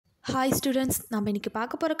Hi students, நம்ம இன்றைக்கி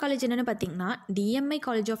பார்க்க போகிற காலேஜ் என்னென்னு பார்த்தீங்கன்னா DMI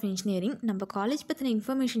காலேஜ் ஆஃப் இன்ஜினியரிங். நம்ம காலேஜ் பற்றின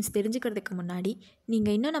இன்ஃபர்மேஷன்ஸ் தெரிஞ்சுக்கிறதுக்கு முன்னாடி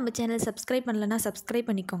நீங்கள் இன்னும் நம்ம சேனலை சப்ஸ்கிரைப் பண்ணலன்னா சப்ஸ்கிரைப்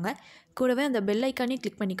பண்ணிக்கோங்க. கூடவே அந்த பெல் ஐக்கானையும்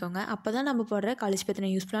கிளிக் பண்ணிக்கோங்க. அப்போ தான் நம்ம போடுற காலேஜ்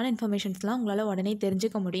பற்றின யூஸ்ஃபுல்லான இன்ஃபர்மேஷன்ஸ்லாம் உங்களால் உடனே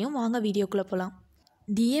தெரிஞ்சுக்க முடியும். வாங்க வீடியோக்குள்ளே போகலாம்.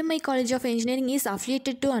 DMI College of Engineering is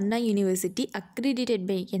affiliated to Anna University, accredited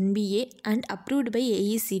by NBA and approved by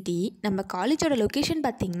AECTE. நம்ம காலேஜோட லொக்கேஷன்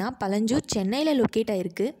பார்த்திங்கன்னா பழஞ்சூர், சென்னையில் லொக்கேட்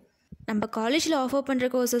ஆகிருக்கு. நம்ம காலேஜில் ஆஃபர் பண்ணுற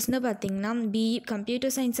கோர்சஸ்னு பார்த்திங்கன்னா BE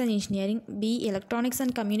computer science and engineering, BE electronics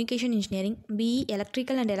and communication engineering, BE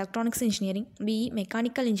electrical and electronics engineering, BE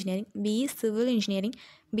mechanical engineering, BE civil engineering,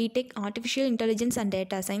 BTech artificial intelligence and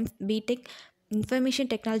data science, BTech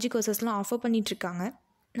information technology கோர்சஸ்லாம் offer பண்ணிகிட்ருக்காங்க.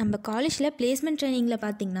 நம்ம காலேஜில் placement ட்ரைனிங்கில்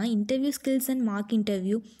பார்த்திங்கன்னா interview skills and mark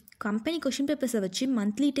interview, company question பேப்பர்ஸை வச்சு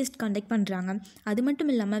monthly test conduct பண்ணுறாங்க. அது மட்டும்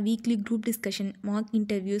இல்லாமல் weekly group discussion, mark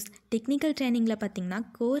interviews, technical ட்ரைனிங்கில் பார்த்திங்கன்னா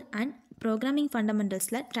கோர் அண்ட் ப்ரோக்ராமிங்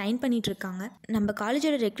ஃபண்டமெண்டல்ஸில் ட்ரைன் பண்ணிகிட்ருக்காங்க. நம்ம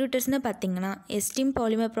காலேஜோட ரெக்ரூட்டர்ஸ்னு பார்த்திங்கன்னா esteem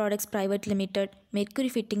polymer products private limited,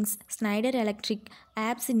 mercury fittings, Snyder electric,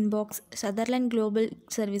 apps inbox, Sutherland global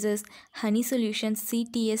services, honey solutions,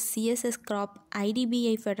 CTS, CSS graph,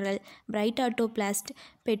 IDBI federal, bright auto blast,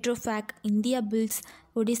 பெட்ரோஃபேக், India bills,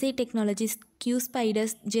 ஒடிசை technologies, Q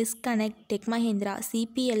spiders, ஜெஸ் connect, tech Mahindra,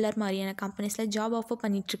 CPLR மாதிரியான கம்பெனிஸில் job offer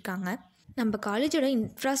பண்ணிகிட்ருக்காங்க. நம்ம காலேஜோட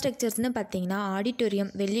இன்ஃப்ராஸ்ட்ரக்சர்ஸ்னு பார்த்தீங்கன்னா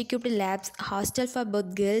auditorium, well equipped labs, hostel for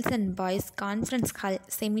both girls and boys, conference hall,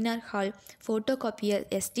 seminar hall, photo copier,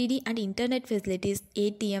 STD and internet facilities,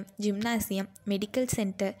 ATM, gymnasium, medical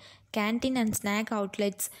centre, canteen and snack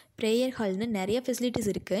outlets, prayer ஹால்னு நிறைய facilities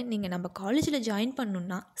இருக்குது. நீங்கள் நம்ம காலேஜில் join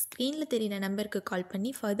பண்ணணுன்னா ஸ்க்ரீனில் தெரியிற நம்பருக்கு கால்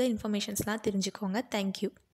பண்ணி ஃபர்தர் இன்ஃபர்மேஷன்ஸ்லாம் தெரிஞ்சுக்கோங்க. தேங்க்யூ.